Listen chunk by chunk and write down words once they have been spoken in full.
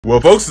Well,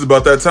 folks, it's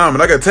about that time,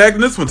 and I got tagged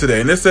in this one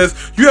today, and it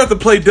says, you have to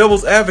play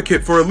devil's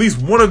advocate for at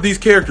least one of these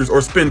characters or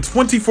spend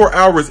 24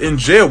 hours in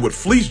jail with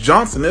Fleece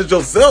Johnson as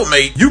your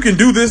cellmate. You can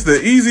do this the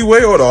easy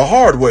way or the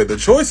hard way. The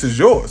choice is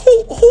yours.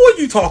 Who are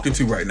you talking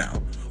to right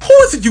now? Who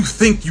is it you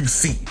think you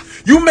see?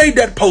 You made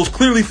that post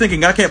clearly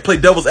thinking I can't play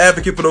devil's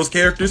advocate for those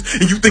characters,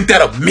 and you think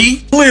that of me?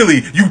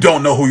 Clearly, you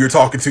don't know who you're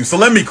talking to, so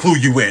let me clue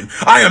you in.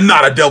 I am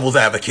not a devil's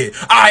advocate.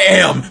 I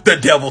am the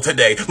devil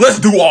today. Let's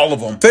do all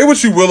of them. Say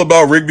what you will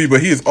about Rigby,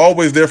 but he is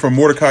always there for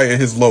Mordecai at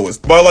his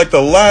lowest. By like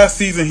the last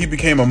season, he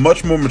became a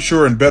much more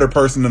mature and better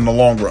person in the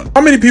long run.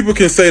 How many people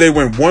can say they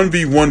went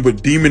 1v1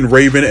 with Demon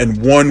Raven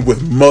and 1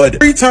 with Mud?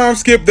 3 times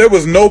skip, there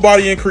was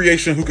nobody in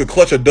creation who could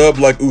clutch a dub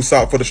like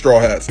Usopp for the Straw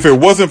Hats. If it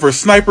wasn't for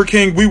Sniper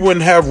King, we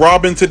wouldn't have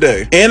Robin today.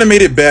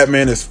 Animated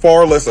Batman is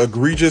far less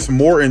egregious,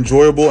 more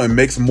enjoyable, and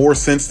makes more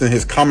sense than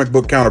his comic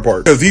book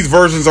counterpart. Because these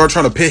versions aren't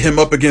trying to pit him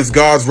up against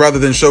gods rather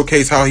than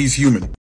showcase how he's human.